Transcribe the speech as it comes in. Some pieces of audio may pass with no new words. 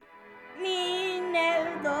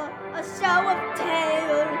a show of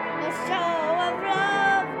tale, a show of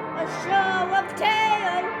love, a show of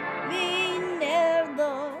tale,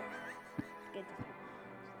 Minerva.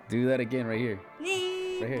 Do that again right here.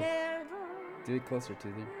 Minerva. Do it closer to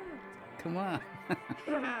them. Come on.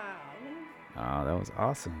 Oh, that was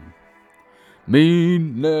awesome.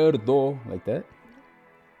 Minerdo. Like that?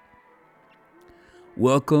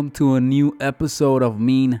 Welcome to a new episode of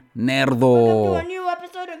Mean Welcome to Nerdo. a new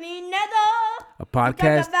episode of Minerva. A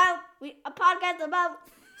podcast. A podcast about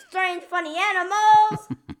strange, funny animals.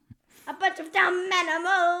 A bunch of dumb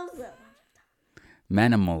animals.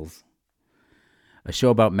 Manimals. A show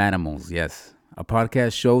about manimals, yes. A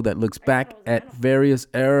podcast show that looks back at various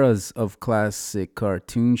eras of classic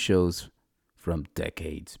cartoon shows from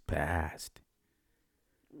decades past.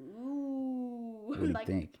 Ooh. What do you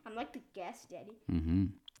think? I'm like the guest, Daddy.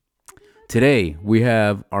 Today, we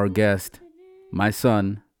have our guest, my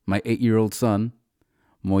son, my 8-year-old son,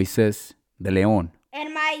 Moises de Leon.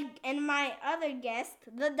 And my other guest,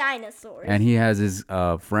 the dinosaurs. And he has his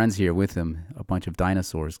friends here with him, a bunch of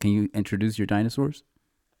dinosaurs. Can you introduce your dinosaurs?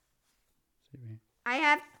 I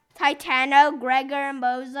have Titano, Gregor,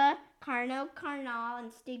 Moza, Carno, Carnal,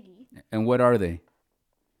 and Stiggy. And what are they?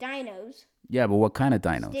 Dinos. Yeah, but what kind of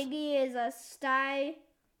dinos? Stiggy is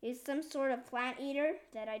some sort of plant eater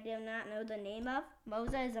that I do not know the name of.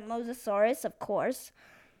 Moza is a Mosasaurus, of course.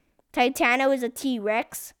 Titano is a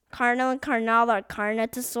T-Rex. Carno and Carnal are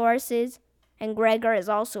Carnotosauruses. And Gregor is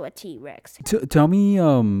also a T-Rex. Tell me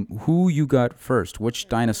who you got first. Which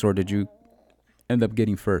dinosaur did you end up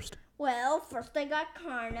getting first? Well, first I got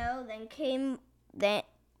Carno, then came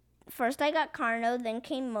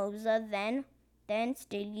Moza, then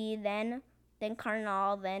Stiggy, then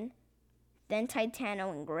Carnal, then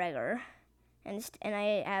Titano and Gregor. And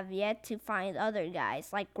I have yet to find other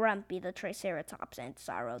guys like Grumpy the Triceratops and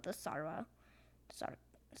Sorrow the Sorrow.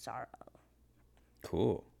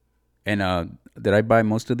 Cool. And did I buy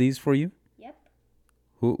most of these for you? Yep.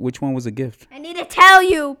 Which one was a gift? I need to tell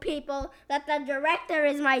you people that the director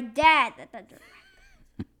is my dad.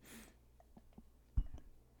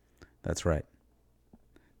 That's right.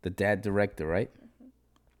 The dad director, right?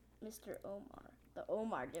 Mr. Omar. The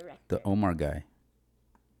Omar director. The Omar guy.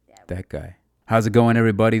 That guy. How's it going,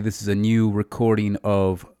 everybody? This is a new recording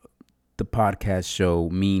of the podcast show,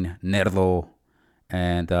 Mean Nerdo.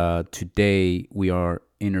 And today we are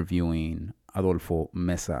interviewing Adolfo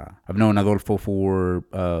Mesa. I've known Adolfo for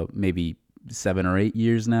maybe 7 or 8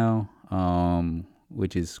 years now,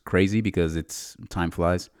 which is crazy because time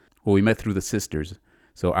flies. Well, we met through the sisters.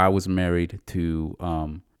 So I was married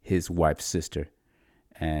to his wife's sister.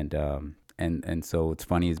 And so it's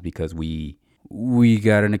funny is because we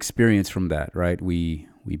got an experience from that, right? We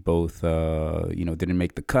both didn't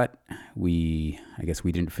make the cut. I guess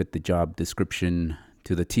we didn't fit the job description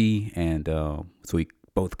to the T, and so we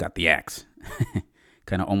both got the axe,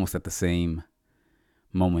 kind of almost at the same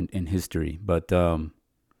moment in history. But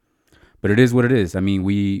it is what it is. I mean,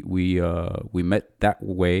 we met that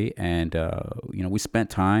way, and we spent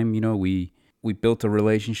time. We built a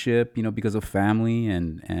relationship, because of family,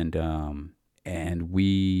 and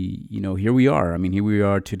we, here we are. I mean, here we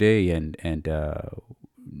are today, and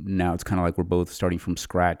now it's kind of like we're both starting from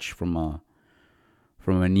scratch, from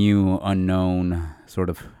a new, unknown, sort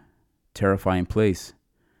of terrifying place.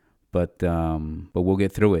 But we'll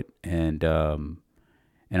get through it, and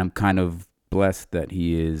I'm kind of blessed that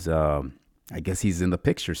he is. I guess he's in the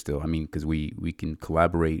picture still. I mean, because we can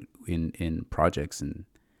collaborate in projects and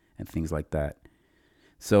things like that.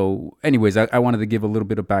 So, anyways, I wanted to give a little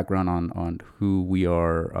bit of background on who we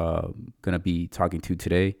are going to be talking to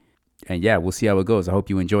today, and yeah, we'll see how it goes. I hope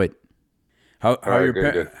you enjoy it.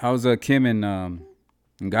 How's Kim and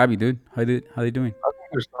Gabi, dude? How they doing?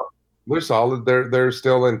 They're solid. They're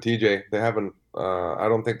still in TJ. They haven't. I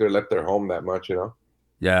don't think they left their home that much.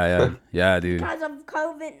 Yeah, dude. Because of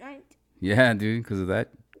COVID-19. Yeah, dude, because of that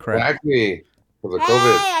crap. Exactly. Because of Hey,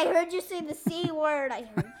 COVID. I heard you say the C word. I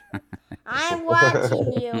heard you. I'm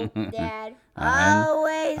watching you, Dad.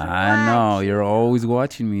 Always I know. You're always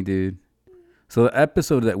watching me, dude. So the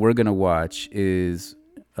episode that we're going to watch is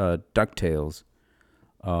DuckTales.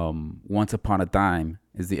 Once Upon a Time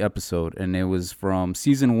is the episode. And it was from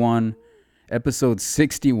season 1, episode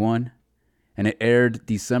 61. And it aired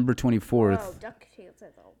December 24th, Whoa, DuckTales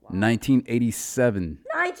is a lot. 1987.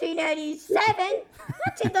 1987?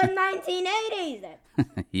 What's in the 1980s?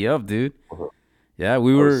 Yup, dude. Yeah,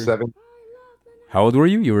 we were... 7. How old were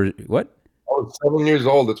you? You were what? I was 7 years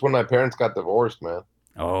old. That's when my parents got divorced, man.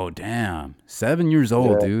 Oh, damn. 7 years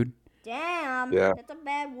old, dude. Damn. Yeah. That's a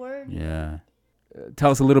bad word. Yeah.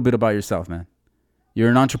 Tell us a little bit about yourself, man. You're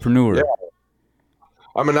an entrepreneur. Yeah.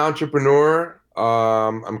 I'm an entrepreneur.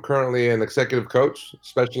 I'm currently an executive coach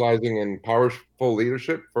specializing in powerful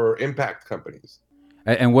leadership for impact companies.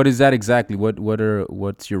 And what is that exactly?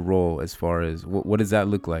 What's your role as far as what does that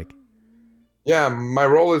look like? Yeah, my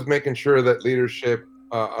role is making sure that leadership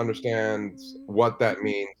understands what that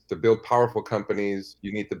means. To build powerful companies,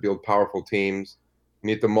 you need to build powerful teams. You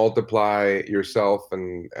need to multiply yourself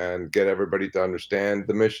and get everybody to understand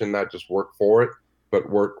the mission, not just work for it, but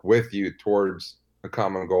work with you towards a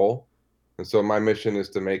common goal. And so my mission is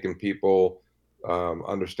to making people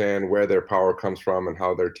understand where their power comes from and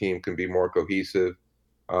how their team can be more cohesive,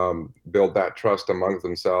 build that trust among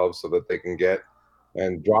themselves so that they can get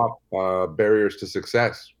and drop barriers to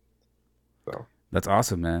success. So That's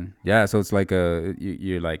awesome, man. Yeah, so it's like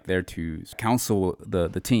you're like there to counsel the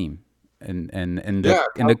team, yeah,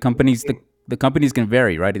 and the companies can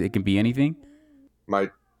vary, right? It can be anything. my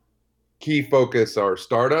key focus are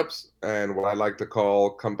startups and what I like to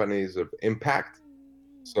call companies of impact.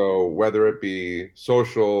 So whether it be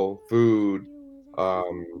social, food,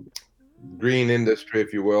 um, green industry,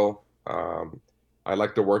 if you will, I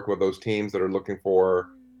like to work with those teams that are looking for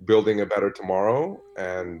building a better tomorrow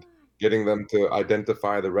and getting them to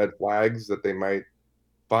identify the red flags that they might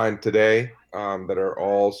find today, that are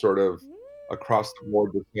all sort of across the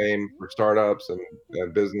board the same for startups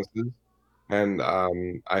and businesses. And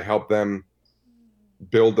I help them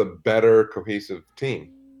build a better cohesive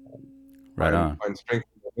team, Right on. find strength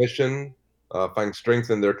in their mission, find strength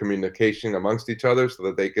in their communication amongst each other so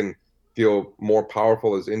that they can feel more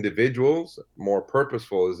powerful as individuals, more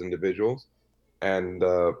purposeful as individuals, and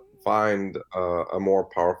find a more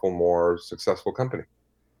powerful, more successful company.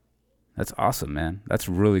 That's awesome, man. That's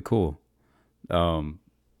really cool. Um,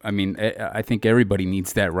 I mean, I think everybody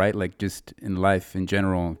needs that, right? Like just in life in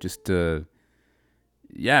general, just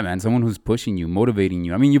yeah, man, someone who's pushing you, motivating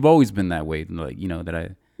you. I mean, you've always been that way, like that I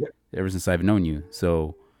Yeah. ever since I've known you.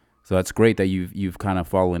 So that's great that you've kind of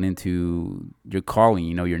fallen into your calling,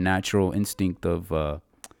 your natural instinct of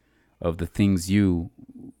the things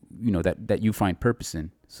that you find purpose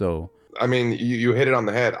in. So I mean, you hit it on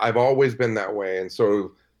the head. I've always been that way. And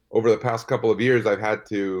so over the past couple of years, I've had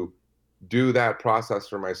to do that process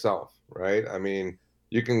for myself, right? I mean,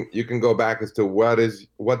 you can go back as to what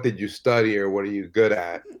did you study or what are you good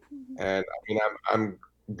at? And I mean, I'm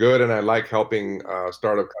good and I like helping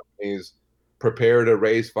startup companies prepare to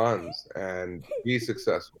raise funds and be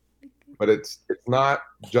successful. But it's not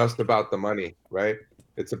just about the money, right?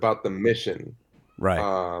 It's about the mission. right,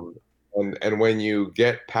 um, and when you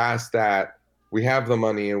get past that, we have the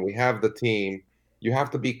money and we have the team. You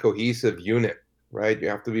have to be cohesive unit, right? You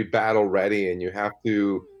have to be battle ready, and you have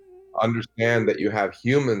to understand that you have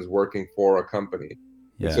humans working for a company.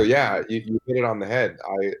 And so, yeah, yeah, you hit it on the head.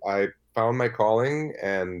 I found my calling,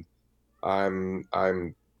 and I'm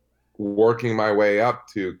working my way up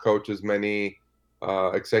to coach as many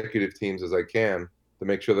executive teams as I can to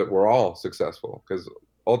make sure that we're all successful. Because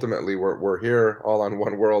ultimately, we're here all on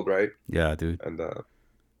one world, right? yeah, dude, And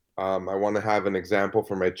I want to have an example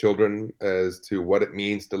for my children as to what it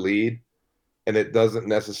means to lead, and it doesn't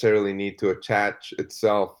necessarily need to attach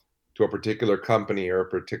itself to a particular company or a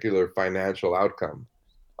particular financial outcome.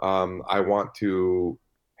 I want to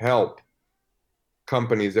help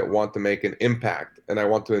companies that want to make an impact, and I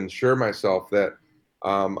want to ensure myself that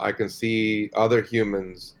I can see other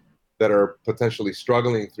humans that are potentially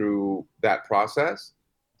struggling through that process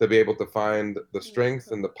to be able to find the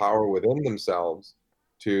strength and the power within themselves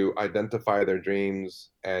to identify their dreams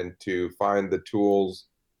and to find the tools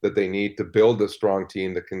that they need to build a strong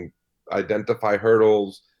team that can identify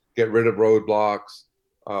hurdles, get rid of roadblocks,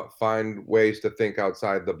 find ways to think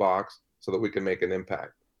outside the box so that we can make an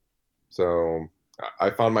impact. So I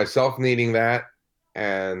found myself needing that,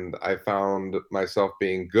 and I found myself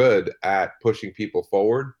being good at pushing people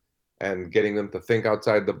forward and getting them to think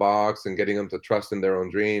outside the box and getting them to trust in their own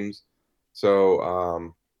dreams. So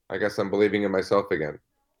I guess I'm believing in myself again.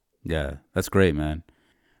 yeah. That's great, man.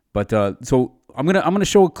 But so I'm gonna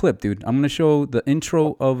show a clip, dude. I'm gonna show the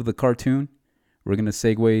intro of the cartoon. We're gonna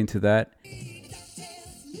segue into that.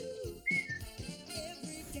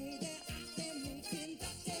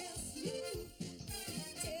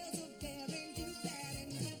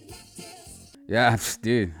 Yeah,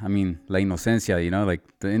 dude. I mean, la inocencia, like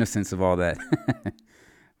the innocence of all that.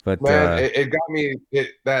 But Man, it got me.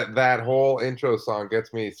 That whole intro song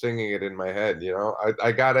gets me singing it in my head.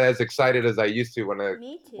 I got as excited as I used to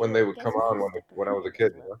Me when too. they It would come gets me on when I was a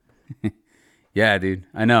kid. yeah, dude.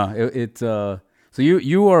 I know it's So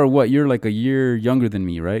you are what? You're like a year younger than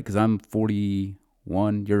me, right? Because I'm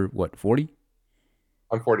 41. You're what? 40?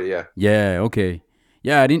 I'm 40. Yeah. Yeah. Okay.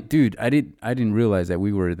 Yeah, I didn't realize that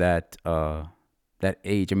we were that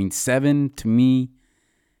age. I mean, 7 to me,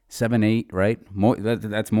 7, 8, right?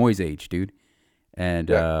 That's Moy's age, dude. And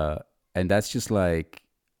Yeah, that's just like,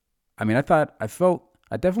 I mean, I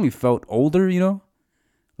definitely felt older, you know?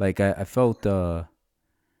 Like I felt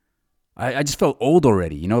I just felt old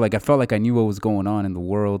already, you know? Like I felt like I knew what was going on in the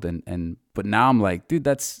world, and but now I'm like, dude,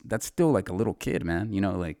 that's still like a little kid, man, you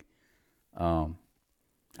know, like um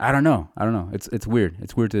I don't know. I don't know. It's weird.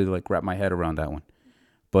 It's weird to like wrap my head around that one.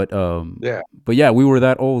 But yeah, yeah, we were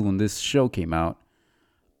that old when this show came out.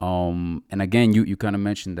 And again, you kind of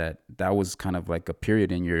mentioned that that was kind of like a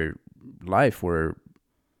period in your life where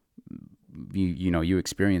you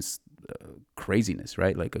experienced craziness,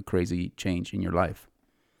 right? Like a crazy change in your life.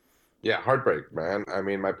 yeah. Heartbreak, man. I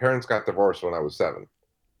mean, my parents got divorced when I was 7.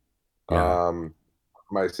 Yeah. Um,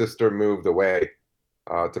 my sister moved away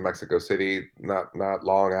to Mexico City not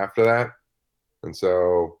long after that, and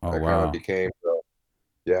so Oh I kind of wow. became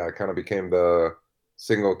I kind of became the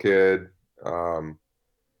single kid. Um,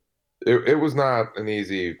 it was not an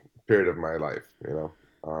easy period of my life, you know.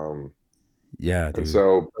 Yeah, And dude.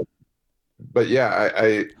 so, but yeah,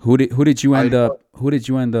 I Who did you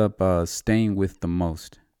end up staying with the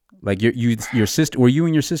most? Like your sister, were you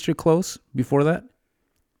and your sister close before that?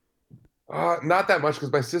 not that much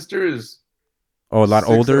because my sister is Oh, a lot six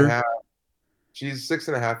and a older. half. She's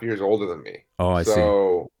 6.5 years older than me. Oh, I see.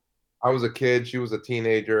 So I was a kid. She was a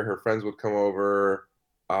teenager. Her friends would come over.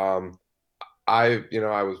 Um, I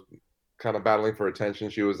was kind of battling for attention.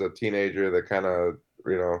 She was a teenager that kind of,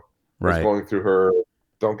 you know, was Right. going through her,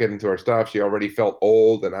 don't get into her stuff. She already felt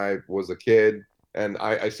old, and I was a kid. And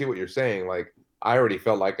I see what you're saying. Like, I already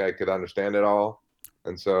felt like I could understand it all.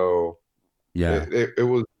 And so Yeah, it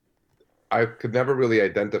was, I could never really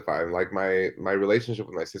identify. Like, my relationship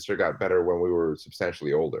with my sister got better when we were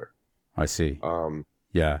substantially older. I see. Um,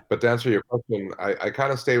 Yeah, but to answer your question, I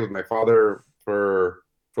kind of stayed with my father for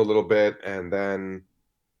a little bit, and then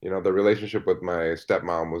the relationship with my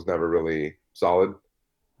stepmom was never really solid.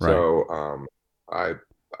 right. So I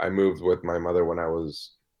I moved with my mother when I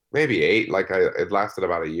was maybe 8. Like it lasted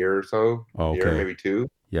about a year or so, Oh, year okay. maybe 2.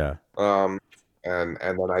 Yeah. Um, and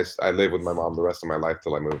then I lived with my mom the rest of my life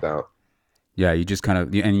till I moved out. Yeah, you just kind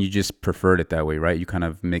of and you just preferred it that way, right? You kind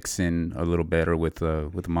of mix in a little better with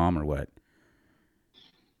mom or what?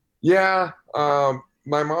 Yeah,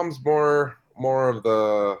 my mom's more of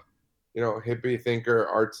the hippie thinker,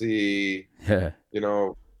 artsy. Yeah. You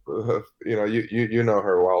know, you know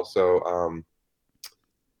her well, so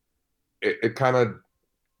it kind of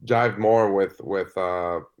jived more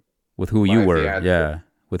With who you my were. theatrical Yeah.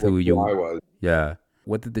 With with who who you I was. Yeah.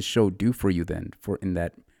 What did the show do for you then for in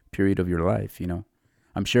that period of your life, you know?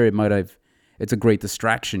 I'm sure it might have it's a great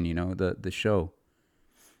distraction, you know, the show.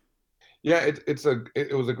 Yeah,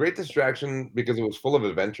 it was a great distraction because it was full of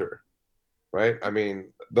adventure, right? I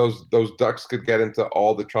mean, those ducks could get into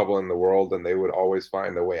all the trouble in the world, and they would always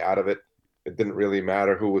find a way out of it. It didn't really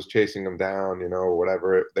matter who was chasing them down, or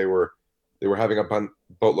whatever. They were having a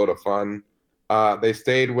boatload of fun. They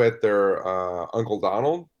stayed with their Uncle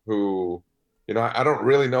Donald, who, I don't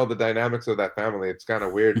really know the dynamics of that family. It's kind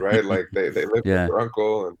of weird, right? Like they lived with Yeah. their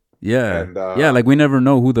uncle, and Yeah. and Yeah, like we never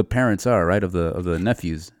know who the parents are, right? Of the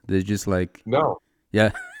nephews. They're just like, no,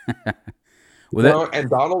 yeah. Well that no,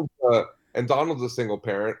 and Donald's a single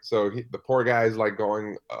parent, so the poor guy's like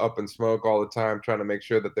going up in smoke all the time, trying to make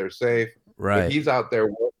sure that they're safe. But right. he's out there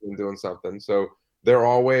working, doing something. So they're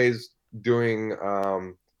always doing.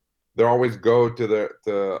 They always go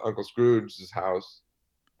to Uncle Scrooge's house,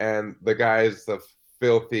 and the guy's the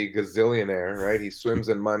filthy gazillionaire, right? He swims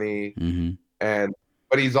in money, Mhm. and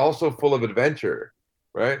but he's also full of adventure,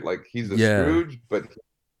 right? Like he's a Yeah. Scrooge, but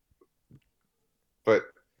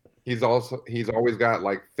he's always got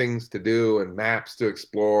like things to do and maps to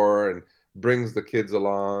explore and brings the kids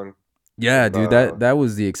along. Yeah, And dude, that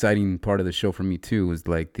was the exciting part of the show for me too. Was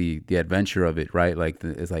like the adventure of it, right? Like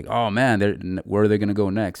it's like, oh man, where are they gonna go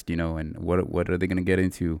next? You know, and what are they gonna get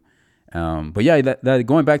into? But yeah, that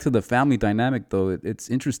going back to the family dynamic though, it's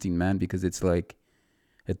interesting, man, because it's like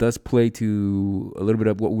it does play to a little bit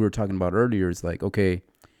of what we were talking about earlier. It's like, okay,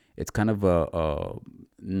 it's kind of a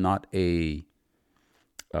not a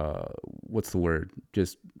what's the word?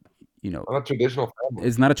 Just you know, on a traditional family.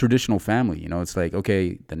 it's not a traditional family. You know, it's like,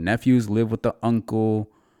 okay, the nephews live with the uncle,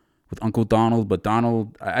 with Uncle Donald, but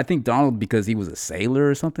Donald, I think Donald because he was a sailor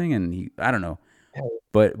or something, and I don't know, Yeah,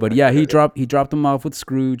 but yeah, he dropped them off with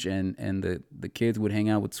Scrooge, and the kids would hang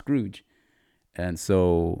out with Scrooge, and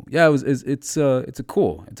so yeah, it's a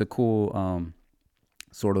cool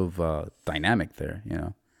sort of dynamic there, you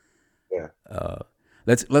know. yeah. Uh,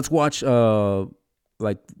 let's watch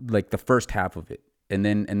like the first half of it, and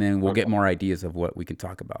then we'll get more ideas of what we can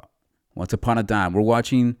talk about. Once Upon a Dime. We're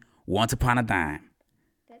watching Once Upon a Dime.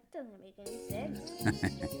 That doesn't make any sense.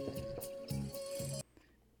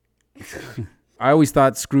 I always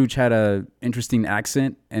thought Scrooge had a interesting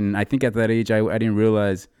accent, and I think at that age I didn't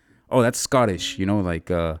realize, oh, that's Scottish, like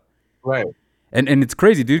Right. and it's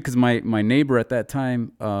crazy, dude, because my neighbor at that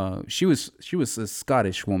time, she was a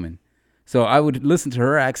Scottish woman, so I would listen to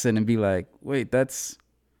her accent and be like, wait,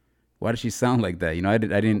 why does she sound like that? I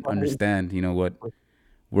didn't understand, what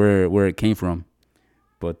where it came from,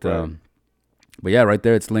 but Right. but yeah, right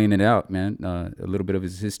there it's laying it out, man. A little bit of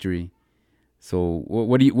his history. So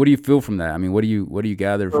what do you feel from that? I mean, what do you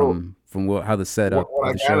gather So from how the setup what of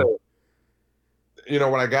I the gather, show?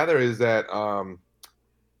 what I gather is that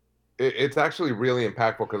it's actually really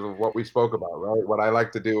impactful because of what we spoke about, right? What I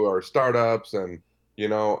like to do are startups, and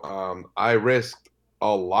I risked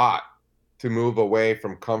a lot to move away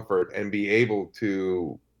from comfort and be able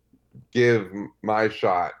to give my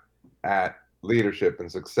shot at leadership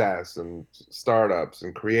and success and startups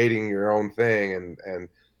and creating your own thing,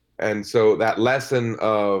 and so that lesson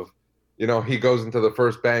of he goes into the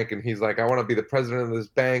first bank and he's like, I want to be the president of this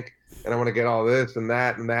bank, and I want to get all this and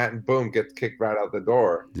that and that, and boom, gets kicked right out the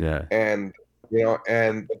door. Yeah. And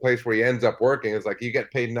and the place where he ends up working is like, you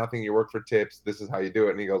get paid nothing, you work for tips, this is how you do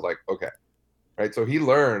it. And he goes like, okay, right? So he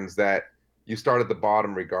learns that you start at the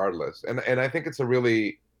bottom regardless, and I think it's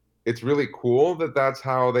really cool that that's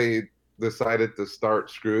how they decided to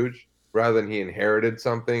start Scrooge, rather than he inherited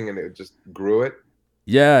something and it just grew it.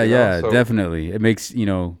 Yeah, So definitely. It makes,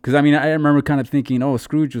 because I mean, I remember kind of thinking, oh,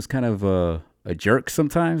 Scrooge was kind of a jerk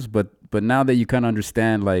sometimes, but now that you kind of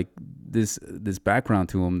understand like this background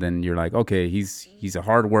to him, then you're like, okay, he's a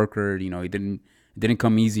hard worker. It didn't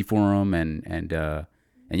come easy for him, and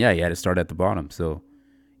yeah, he had to start at the bottom. So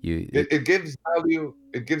it gives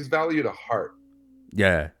value to heart,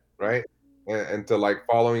 yeah, right? And to like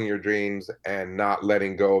following your dreams and not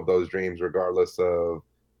letting go of those dreams regardless of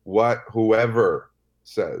what whoever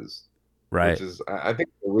says, which right. is, I think,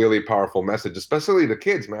 a really powerful message, especially to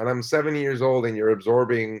kids, man. I'm 7 years old and you're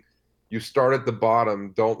absorbing. You start at the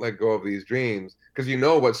bottom. Don't let go of these dreams, because you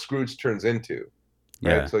know what Scrooge turns into,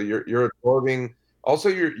 right? Yeah. So you're absorbing. Also,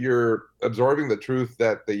 you're absorbing the truth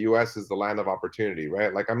that the U.S. is the land of opportunity,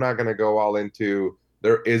 right? Like, I'm not going to go all into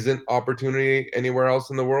there isn't opportunity anywhere else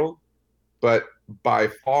in the world, but by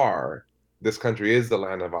far, this country is the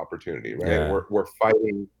land of opportunity, right? And Yeah.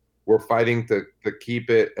 we're fighting to keep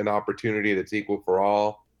it an opportunity that's equal for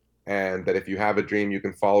all, and that if you have a dream, you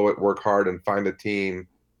can follow it, work hard, and find a team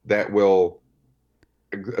that will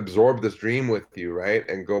absorb this dream with you, right?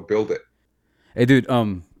 And go build it. Hey, dude.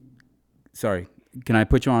 Sorry. Can I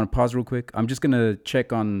put you on a pause real quick? I'm just gonna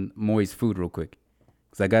check on Moy's food real quick,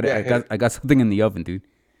 cause Yeah, hit it. I got something in the oven, dude.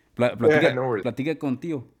 Yeah, no worries. Platica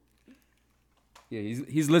contigo. Yeah,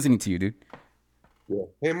 he's listening to you, dude. Yeah.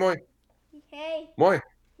 Hey, Moy, Hey, Moy,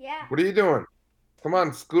 yeah. what are you doing? Come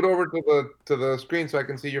on, scoot over to the screen so I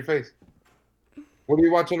can see your face. What are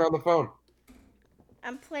you watching on the phone?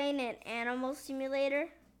 I'm playing an animal simulator.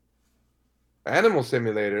 Animal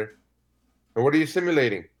Simulator. And what are you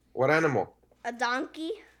simulating? What animal? A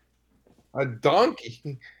donkey. A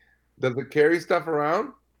donkey. Does it carry stuff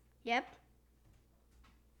around? Yep.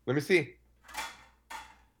 Let me see.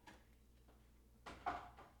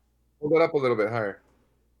 Hold it up a little bit higher.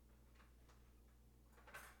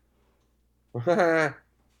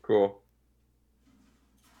 Cool.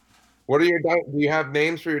 What are do you have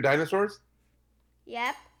names for your dinosaurs?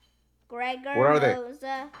 Yep. Gregor, What are they?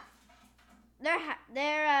 Moza.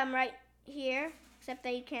 They're right here, except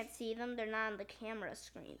that you can't see them. They're not on the camera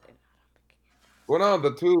screen. Well, no,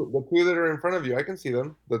 the two that are in front of you, I can see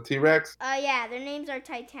them. The T-Rex, Yeah, their names are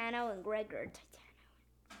Titano and Gregor.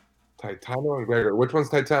 Titano, and Gregor. Which one's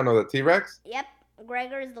Titano? The T-Rex? Yep.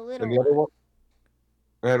 Gregor is the little And the other one.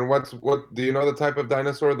 one? And what do you know the type of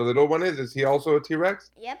dinosaur the little one is? Is he also a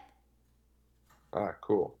T-Rex? Yep. Ah,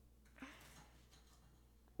 cool.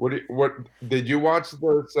 What did you watch this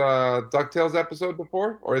DuckTales episode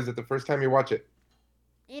before, or is it the first time you watch it?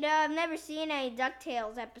 I've never seen any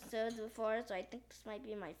DuckTales episodes before, so I think this might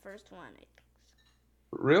be my first one.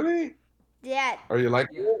 Really? Yeah. Are you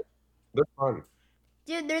liking it? They're fun.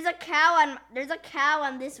 Dude, there's a cow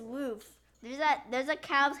on this roof. There's a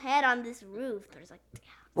cow's head on this roof. There's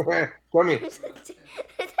Show me. there's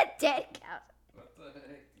a dead cow.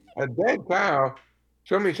 A dead cow.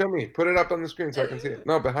 Show me. Put it up on the screen so I can see it.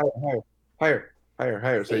 No, but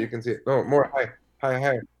higher, so you can see it. No, more higher.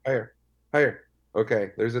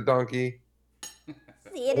 Okay, there's a donkey.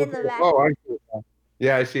 See it in the back. Oh, I see it now.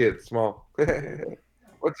 Yeah, I see it. Small.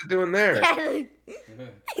 What's it doing there?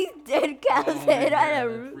 Dead cow's head on a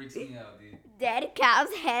roof. freaks me out, dude. Dead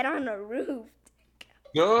cow's head on a roof.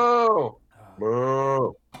 No.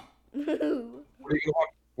 No. Moo.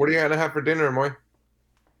 What are you gonna have for dinner, Moy?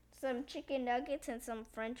 Some chicken nuggets and some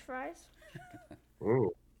French fries.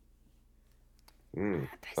 Ooh.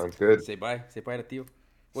 Sounds good. Say bye. Say bye to Theo.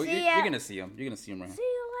 Well, See you're ya. gonna see him. You're gonna see him right See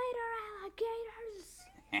you later,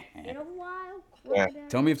 alligators. In a while. Yeah. crocodile.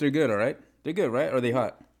 Tell me if they're good, all right? They're good, right? Or are they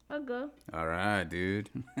hot? I'll go. All right, dude.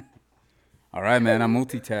 All right, man. I'm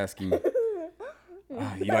multitasking.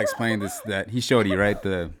 He likes playing that. He showed you, right?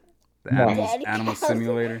 The animal cow's-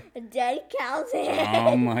 simulator. A dead cow's head.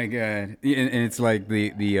 Oh my god! And it's like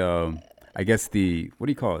the I guess what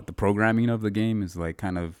do you call it? The programming of the game is like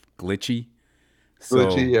kind of glitchy. So,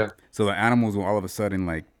 Glitchy, yeah. So the animals will all of a sudden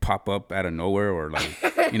like pop up out of nowhere, or like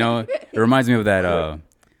it reminds me of that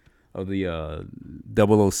of the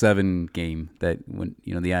 007 game that when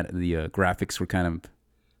the graphics were kind of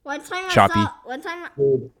One time choppy. One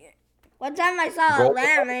time I saw a Gold-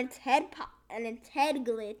 lamb and its head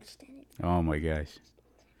glitched. oh my gosh.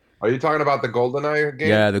 Are you talking about the GoldenEye game?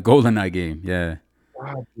 Yeah, the GoldenEye game. Yeah.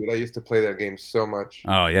 Wow, dude, I used to play that game so much.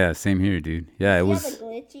 Oh yeah, same here, dude. Yeah, it Yeah, was. the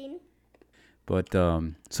glitching. But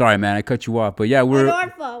sorry, man, I cut you off. But yeah, we're.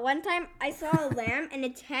 Adolfo, one time I saw a lamb and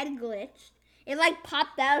its head glitched. It like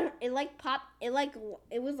popped out. It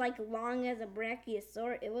was like long as a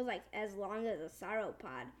brachiosaur. It was like as long as a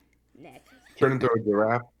sauropod neck. Turned into a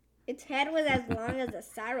giraffe. Its head was as long as a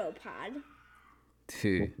sauropod.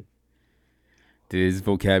 Dude, his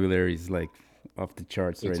vocabulary is like off the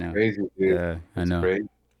charts It's right now. crazy, dude. Yeah, I It's know. crazy.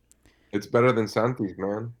 It's better than Santi's,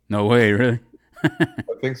 man. No way, really? I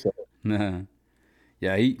think so. Nah.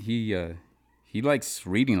 Yeah, he likes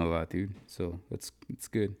reading a lot, dude. So it's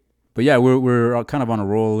good. But yeah, we're kind of on a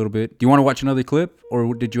roll a little bit. Do you want to watch another clip,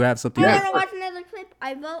 or did you have something? I Yeah. want to watch another clip.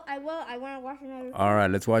 I will. I want to watch another clip. All right,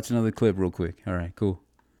 let's watch another clip real quick. All right, cool.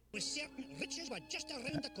 With certain riches were just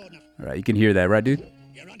around the corner. All right, you can hear that, right, dude?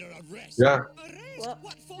 You're under arrest. Yeah. Arrest?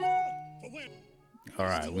 What for? For where? All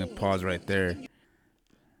right, we're gonna pause right there.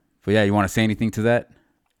 But yeah, you want to say anything to that?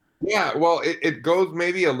 Yeah, well, it goes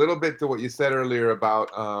maybe a little bit to what you said earlier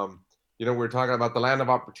about, we're talking about the land of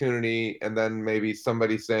opportunity, and then maybe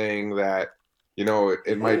somebody saying that,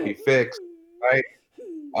 it might be fixed, right?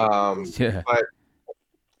 Yeah.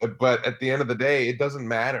 But at the end of the day, it doesn't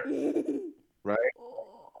matter.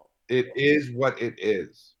 It is what it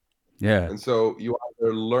is. Yeah. And so you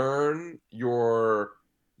either learn the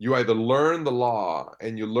law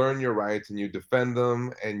and you learn your rights and you defend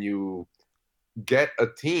them and you get a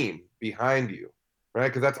team behind you, right?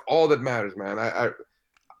 Because that's all that matters, man. I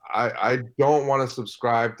don't want to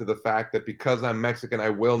subscribe to the fact that because I'm Mexican, I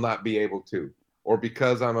will not be able to, or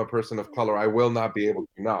because I'm a person of color, I will not be able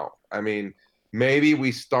to. No, I mean, maybe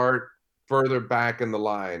we start further back in the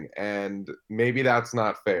line, and maybe that's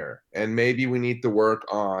not fair, and maybe we need to work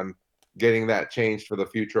on getting that changed for the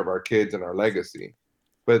future of our kids and our legacy.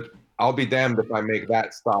 But I'll be damned if I make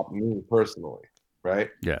that stop me personally, right?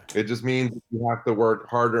 Yeah. It just means you have to work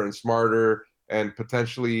harder and smarter and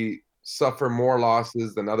potentially suffer more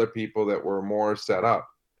losses than other people that were more set up.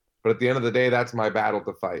 But at the end of the day, that's my battle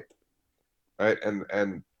to fight, right?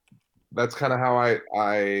 And that's kind of how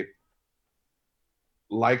I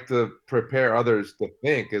like to prepare others to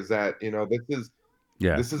think, is that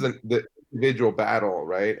this is the individual battle,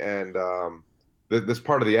 right? And this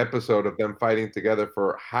part of the episode of them fighting together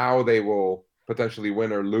for how they will potentially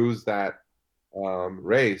win or lose that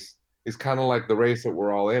race is kind of like the race that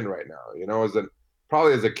we're all in right now.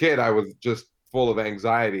 Probably as a kid, I was just full of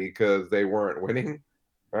anxiety because they weren't winning,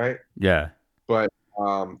 right? Yeah. But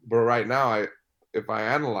right now, if I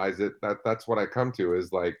analyze it, that's what I come to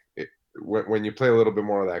is like when you play a little bit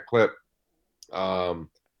more of that clip.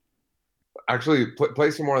 Actually, play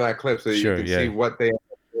some more of that clip so you can see what they are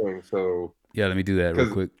doing. So yeah, let me do that real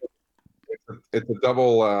quick. It's a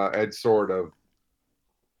double-edged sword of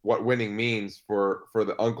what winning means for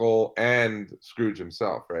the uncle and Scrooge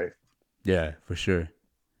himself, right? Yeah, for sure.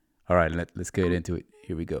 All right, let's get into it.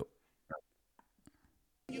 Here we go.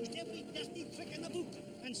 Used every dusty trick in the book,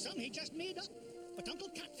 and some he just made up. But Uncle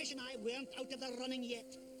Catfish and I weren't out of the running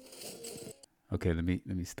yet. Okay, let me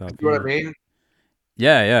stop. You know what I mean?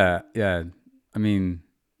 Yeah. I mean,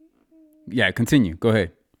 yeah. Continue. Go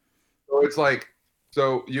ahead. So it's like,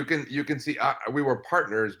 so you can see we were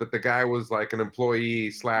partners, but the guy was like an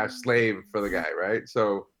employee / slave for the guy, right?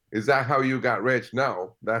 So is that how you got rich?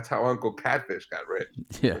 No, that's how Uncle Catfish got rich.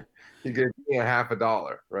 Yeah. He gave me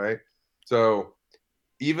 $50, right? So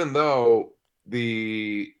even though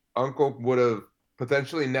the uncle would have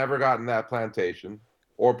potentially never gotten that plantation,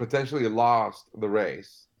 or potentially lost the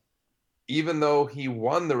race, even though he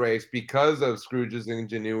won the race because of Scrooge's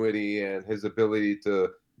ingenuity and his ability to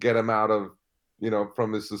get him out of,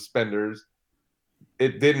 from his suspenders,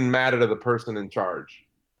 it didn't matter to the person in charge,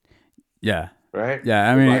 Yeah. right?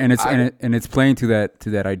 Yeah, I mean, Like, and it's playing to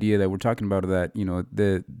that idea that we're talking about, that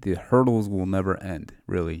the hurdles will never end,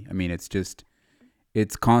 really. I mean,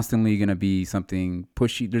 it's constantly going to be something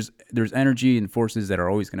pushy. There's energy and forces that are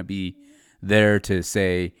always going to be there to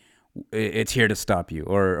say it's here to stop you,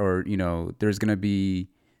 or there's going to be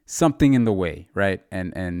something in the way, right?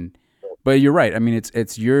 And but you're right. I mean,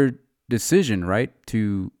 it's your decision, right,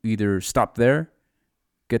 to either stop there,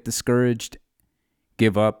 get discouraged,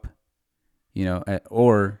 give up,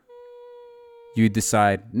 or you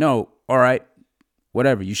decide, no, all right,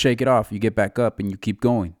 whatever, you shake it off, you get back up and you keep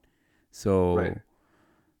going. So, Right.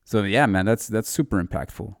 so yeah, man, that's super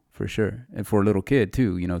impactful for sure. And for a little kid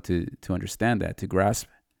too, to understand that, to grasp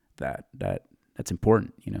that's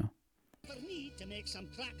important, For me to make some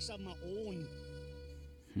tracks of my own.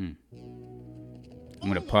 I'm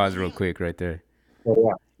going to pause real quick right there.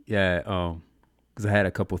 Oh, Yeah, because I had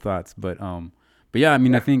a couple thoughts, but yeah, I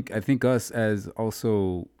mean, I think us as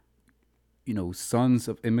also, sons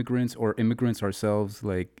of immigrants or immigrants ourselves,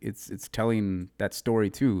 like it's telling that story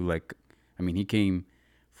too. Like, I mean, he came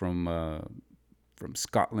from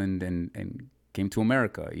Scotland and came to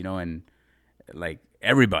America, and like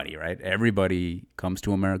everybody, right? Everybody comes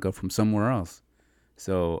to America from somewhere else.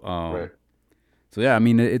 So, right. so yeah, I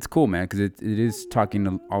mean, it's cool, man, because it is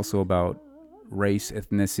talking also about race,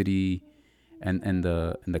 ethnicity, and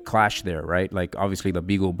the clash there, right? Like, obviously the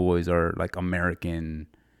Beagle Boys are like American,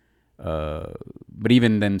 but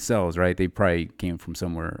even themselves, right? They probably came from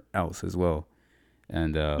somewhere else as well.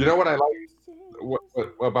 And You know what I like what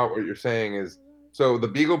about what you're saying is, so the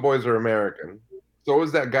Beagle Boys are American. So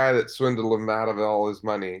is that guy that swindled him out of all his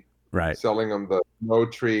money, right, selling him the no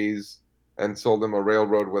trees and sold him a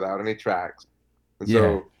railroad without any tracks. And yeah,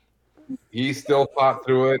 so he still fought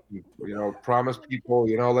through it, and, promised people,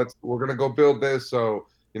 we're gonna go build this, so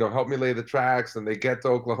help me lay the tracks. And they get to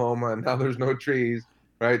Oklahoma, and now there's no trees,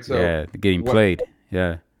 right? So yeah, getting what played,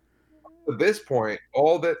 yeah, at this point,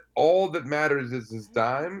 all that matters is his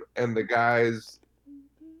dime and the guy's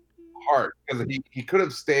heart, because he could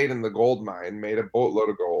have stayed in the gold mine, made a boatload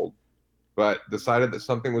of gold, but decided that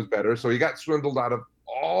something was better. So he got swindled out of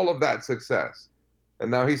all of that success, and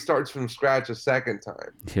now he starts from scratch a second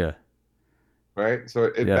time, yeah, right? So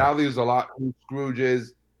it yeah, values a lot who Scrooge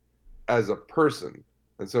is as a person.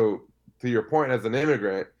 And so, to your point, as an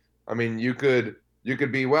immigrant, I mean, you could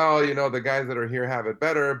be, well, the guys that are here have it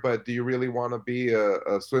better, but do you really want to be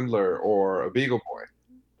a swindler or a Beagle Boy,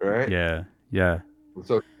 right? yeah, yeah, And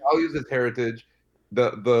so he values his heritage.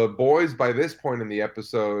 The boys by this point in the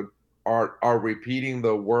episode are repeating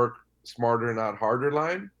the work smarter, not harder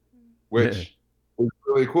line, yeah, which is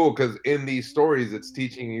really cool, because in these stories it's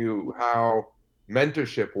teaching you how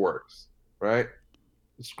mentorship works, right?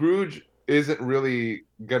 Scrooge isn't really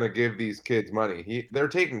gonna give these kids money. They're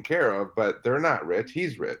taken care of, but they're not rich.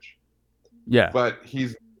 He's rich, yeah. but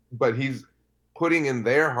he's putting in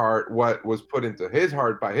their heart what was put into his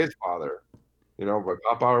heart by his father, by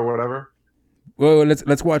Papa or whatever. Well,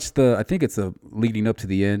 let's watch the. I think it's a leading up to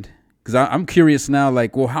the end, because I'm curious now.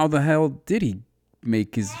 Like, well, how the hell did he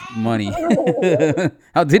make his money?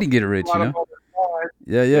 How did he get rich? Yeah,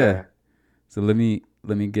 yeah. Yeah. So let me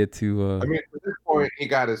get to. I mean, at this point, he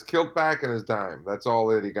got his kilt back and his dime. That's all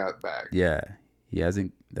that he got back. Yeah, he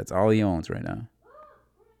hasn't. That's all he owns right now.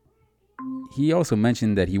 He also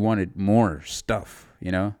mentioned that he wanted more stuff,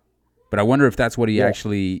 but I wonder if that's what he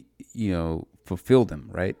actually, fulfilled him,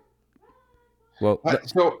 right? Well,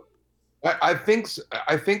 So I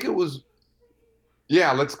think it was.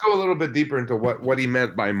 Yeah, let's go a little bit deeper into what he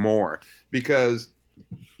meant by more, because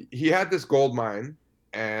he had this gold mine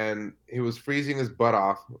and he was freezing his butt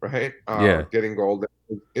off, right? Yeah. Getting gold.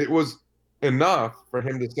 It was enough for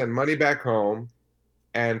him to send money back home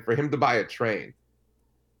and for him to buy a train.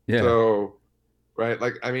 yeah, So, right,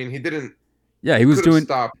 like, I mean, he didn't. yeah. He was doing.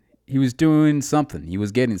 Stop He was doing something. He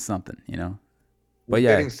was getting something, But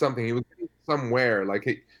yeah, getting something. He was getting somewhere.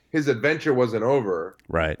 Like, his adventure wasn't over.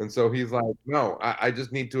 right. And so he's like, no, I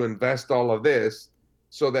just need to invest all of this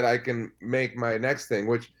so that I can make my next thing,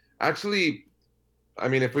 which actually, I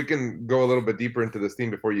mean, if we can go a little bit deeper into this theme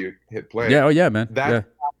before you hit play. Yeah. Oh yeah, man. That's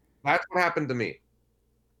what happened to me.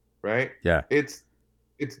 Right? Yeah. It's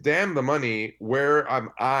damn the money. Where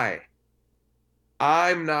am I?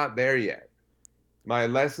 I'm not there yet. My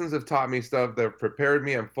lessons have taught me stuff. They've prepared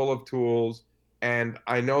me. I'm full of tools. And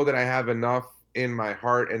I know that I have enough in my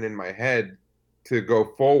heart and in my head to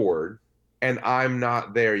go forward. and I'm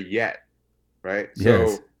not there yet, right?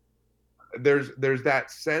 Yes. So there's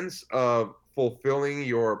that sense of fulfilling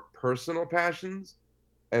your personal passions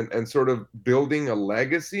and sort of building a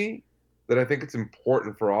legacy that I think it's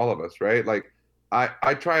important for all of us, right? Like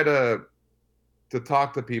I try to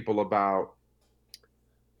talk to people about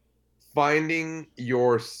finding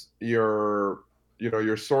your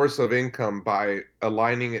your source of income by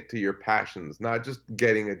aligning it to your passions, not just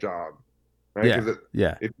getting a job, right? Yeah. Because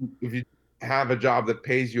Yeah. if you have a job that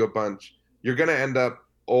pays you a bunch, you're going to end up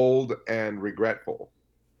old and regretful,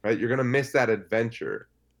 right? You're going to miss that adventure.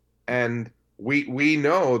 And we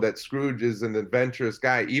know that Scrooge is an adventurous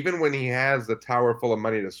guy, even when he has the tower full of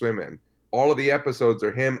money to swim in. All of the episodes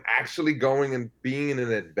are him actually going and being in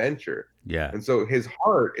an adventure. Yeah. And so his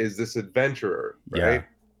heart is this adventurer, Yeah. right?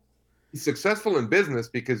 He's successful in business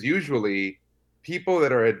because usually people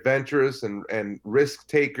that are adventurous and risk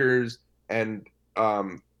takers and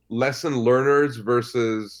lesson learners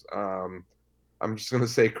versus I'm just going to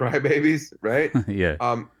say crybabies, right? Yeah.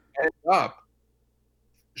 End up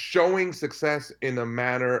showing success in a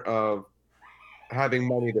manner of having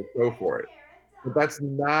money to show for it. But that's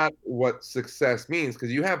not what success means,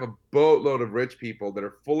 because you have a boatload of rich people that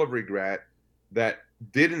are full of regret, that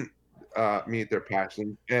didn't meet their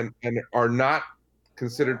passion and are not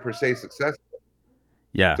considered per se successful.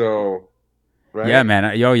 Yeah. So, Yeah, right? man.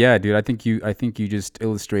 Oh, yeah, dude. I think you just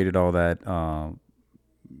illustrated all that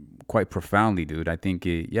quite profoundly, dude. I think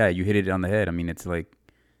yeah, you hit it on the head. I mean, it's like,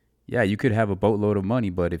 yeah, you could have a boatload of money,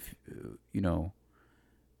 but if you know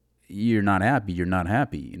you're not happy, you're not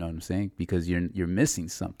happy. You know what I'm saying? Because you're missing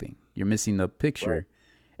something. You're missing the Right. picture.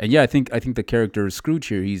 And yeah, I think the character of Scrooge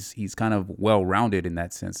here, he's kind of well rounded in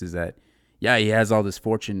that sense. Is that yeah, he has all this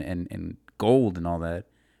fortune and gold and all that,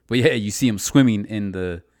 but yeah, you see him swimming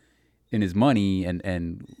in his money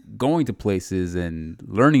and going to places and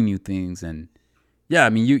learning new things. And yeah, I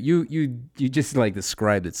mean, you just like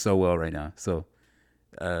described it so well right now. So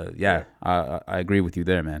Yeah. yeah, I agree with you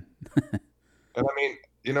there, man. And I mean,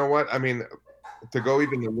 you know what? I mean, to go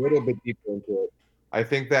even a little bit deeper into it, I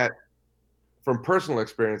think that from personal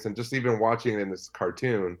experience and just even watching it in this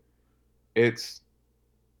cartoon, it's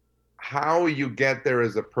how you get there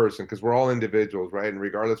as a person, because we're all individuals, right? And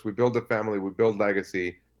regardless, we build a family, we build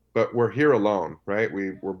legacy, but we're here alone, right?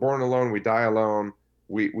 We're born alone, we die alone.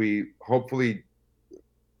 We hopefully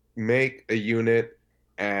make a unit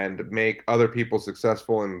and make other people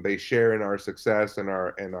successful, and they share in our success and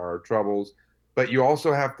our troubles. But you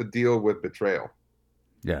also have to deal with betrayal,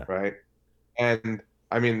 Yeah, right? And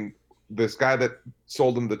I mean, this guy that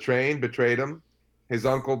sold him the train betrayed him. His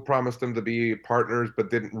uncle promised him to be partners, but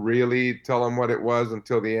didn't really tell him what it was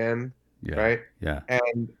until the end, yeah, right? yeah.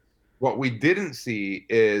 And what we didn't see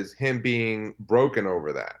is him being broken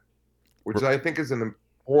over that, which R- I think is an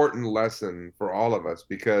important lesson for all of us,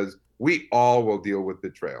 because we all will deal with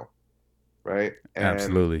betrayal, right?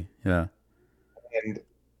 Absolutely. Yeah, And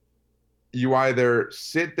you either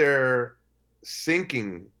sit there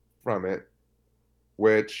sinking from it,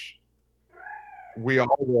 which we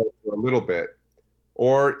all will for a little bit,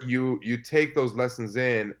 or you take those lessons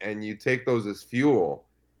in and you take those as fuel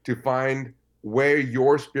to find where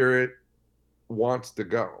your spirit wants to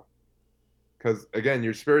go, because again,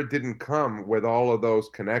 your spirit didn't come with all of those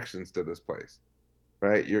connections to this place,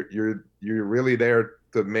 right? You're really there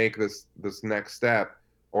to make this next step,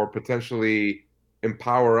 or potentially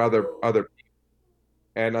empower other people.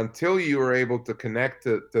 And until you are able to connect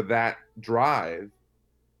to that drive,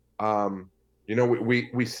 um,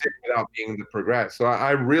 we sit without being to progress. So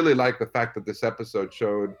I really like the fact that this episode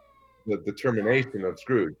showed the determination of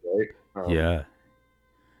Scrooge, right? yeah.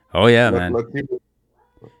 Oh yeah, man. Let's see.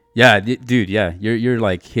 Yeah, dude. Yeah, you're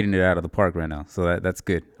like hitting it out of the park right now. So that's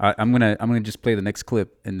good. I'm gonna just play the next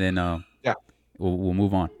clip and then Yeah, we'll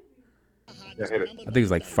move on. yeah, hit it. I think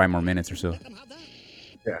it's like 5 more minutes or so. Let them have that.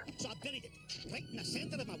 Yeah. So I buried it right in the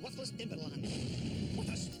center of my worthless timberland. What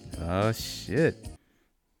a Oh shit.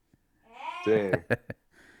 Dang.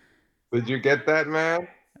 Did you get that, man?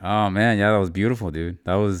 Oh man, yeah, that was beautiful, dude.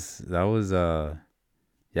 That was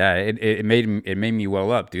yeah, it made me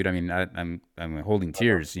well up, dude. I mean, I'm holding I know.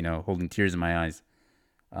 tears, holding tears in my eyes.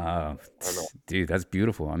 Uh, I know. dude, that's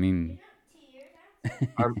beautiful. I mean,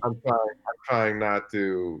 I'm trying not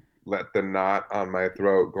to let the knot on my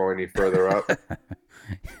throat go any further up,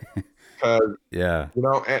 because yeah,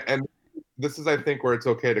 and this is, I think, where it's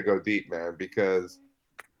okay to go deep, man, because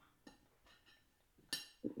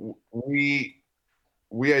we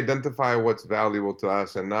we identify what's valuable to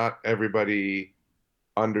us, and not everybody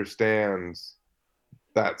understands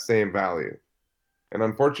that same value. And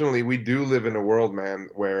unfortunately, we do live in a world, man,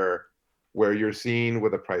 where you're seen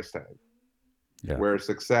with a price tag, Yeah. where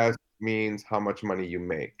success means how much money you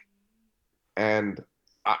make. And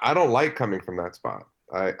I don't like coming from that spot.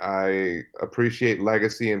 I appreciate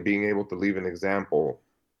legacy and being able to leave an example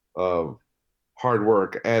of hard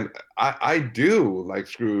work. And I do, like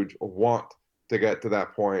Scrooge, want to get to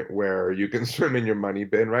that point where you can swim in your money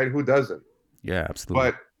bin, right? Who doesn't? Yeah,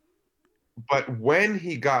 absolutely. But when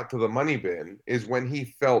he got to the money bin is when he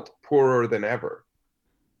felt poorer than ever,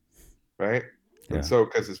 right? And Yeah. so,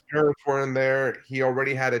 because his parents weren't there, he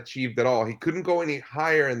already had achieved it all. He couldn't go any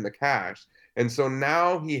higher in the cash. And so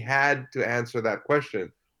now he had to answer that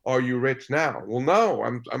question. Are you rich now? Well, no,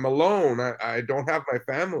 I'm alone. I don't have my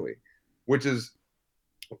family, which is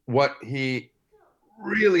what he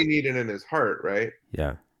really needed in his heart, right?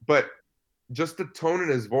 Yeah. But just the tone in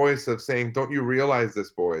his voice of saying, "Don't you realize this,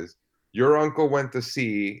 boys? Your uncle went to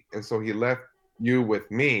sea, and so he left you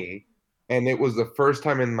with me." And it was the first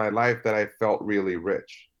time in my life that I felt really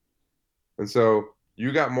rich. And so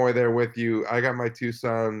you got more there with you. I got my two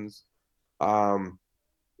sons. Um,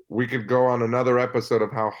 we could go on another episode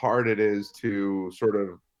of how hard it is to sort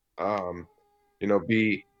of, um,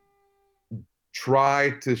 be try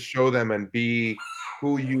to show them and be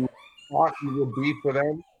who you thought you would be for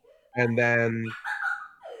them, and then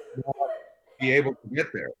be able to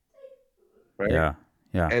get there, right? Yeah.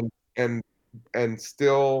 Yeah. And and and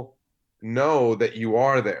still know that you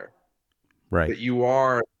are there, Right. that you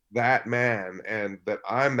are that man, and that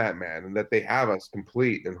I'm that man, and that they have us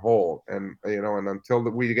complete and whole. And and until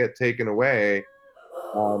that we get taken away,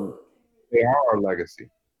 um, they are our legacy.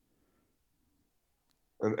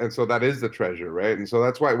 And so that is the treasure, right? And so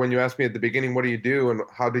that's why when you asked me at the beginning, what do you do and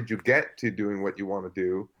how did you get to doing what you want to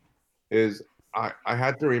do, is I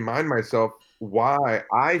had to remind myself why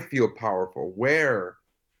I feel powerful. Where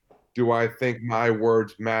do I think my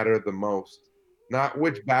words matter the most? Not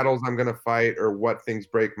which battles I'm going to fight or what things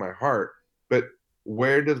break my heart, but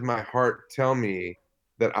where does my heart tell me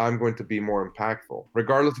that I'm going to be more impactful,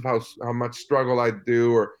 regardless of how much struggle I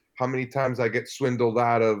do or how many times I get swindled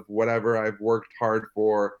out of whatever I've worked hard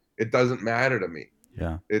for. It doesn't matter to me.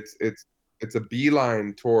 Yeah. It's a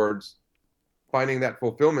beeline towards finding that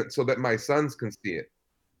fulfillment so that my sons can see it.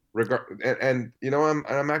 And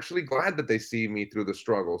I'm actually glad that they see me through the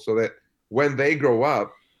struggle so that when they grow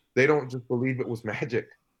up, they don't just believe it was magic,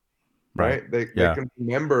 Right. right? They Yeah. can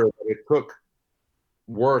remember that it took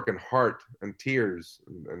work and heart and tears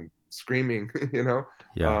and screaming,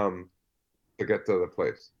 Yeah. um, to get to the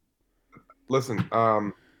place. Listen,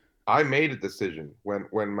 I made a decision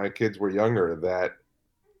when my kids were younger that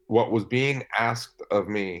what was being asked of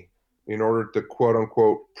me in order to quote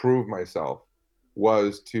unquote prove myself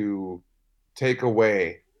was to take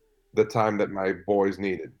away the time that my boys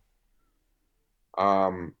needed.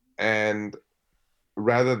 And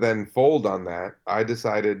rather than fold on that, I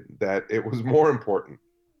decided that it was more important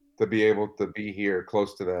to be able to be here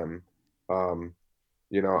close to them. Um,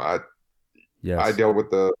 you know, I Yes. deal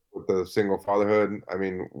with the single fatherhood. I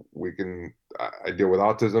mean, I deal with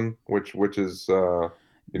autism, which is The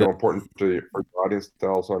important for the audience to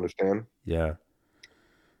also understand. yeah.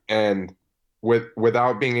 And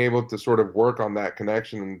without being able to sort of work on that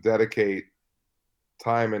connection and dedicate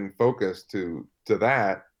time and focus to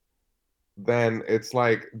that, then it's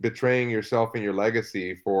like betraying yourself and your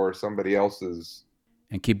legacy for somebody else's.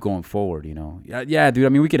 And keep going forward, you know. Yeah, yeah, dude. I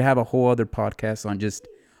mean, we could have a whole other podcast on just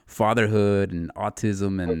fatherhood and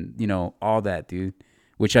autism and, all that, dude.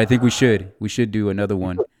 Which I think we should. We should do another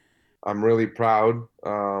one. I'm really proud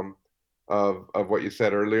of what you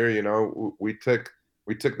said earlier. We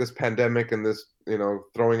took this pandemic and this,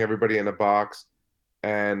 throwing everybody in a box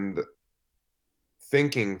and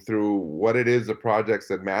thinking through what it is the projects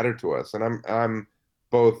that matter to us. And I'm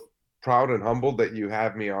both proud and humbled that you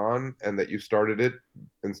have me on and that you started it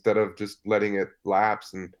instead of just letting it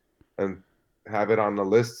lapse and have it on the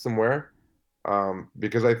list somewhere.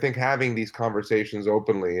 Because I think having these conversations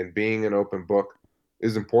openly and being an open book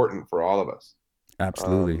is important for all of us.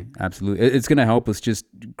 Absolutely. Um, Absolutely. It's going to help us just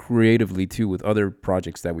creatively too with other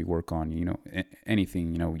projects that we work on,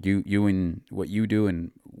 anything, you and what you do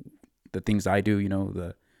and the things I do,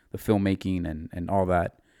 the filmmaking and all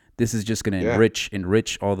that. This is just going to yeah,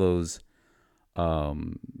 enrich all those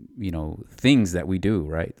things that we do,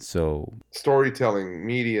 right? So, storytelling,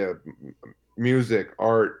 media, music,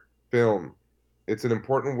 art, film. It's an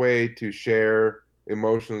important way to share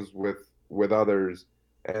emotions with others,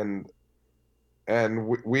 and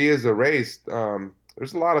we as a race,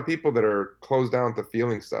 there's a lot of people that are closed down to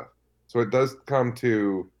feeling stuff. So it does come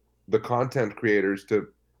to the content creators to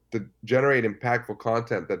generate impactful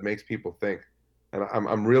content that makes people think. And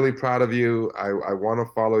I'm really proud of you. I want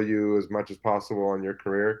to follow you as much as possible on your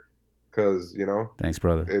career. because you know Thanks,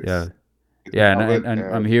 brother. it's Yeah. it's Yeah, valid and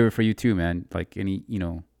I'm here for you too, man. Like anything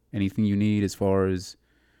you need as far as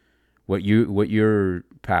what your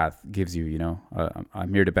path gives you,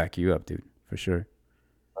 I'm here to back you up, dude, for sure.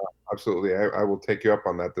 absolutely. I will take you up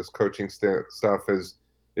on that. This coaching stuff is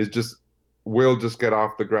just will just get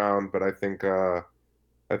off the ground, but I think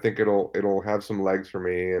it'll have some legs for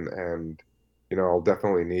me, and I'll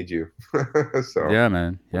definitely need you. So Yeah,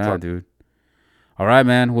 man. we'll Yeah, talk. dude. All right,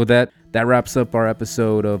 man. Well, that wraps up our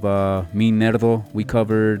episode of Mi Nerdo. We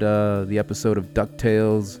covered the episode of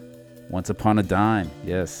DuckTales, Once Upon a Dime.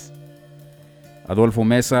 Yes. Adolfo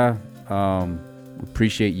Mesa, we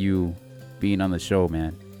appreciate you being on the show,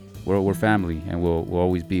 man. We're family, and we'll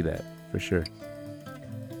always be that, for sure.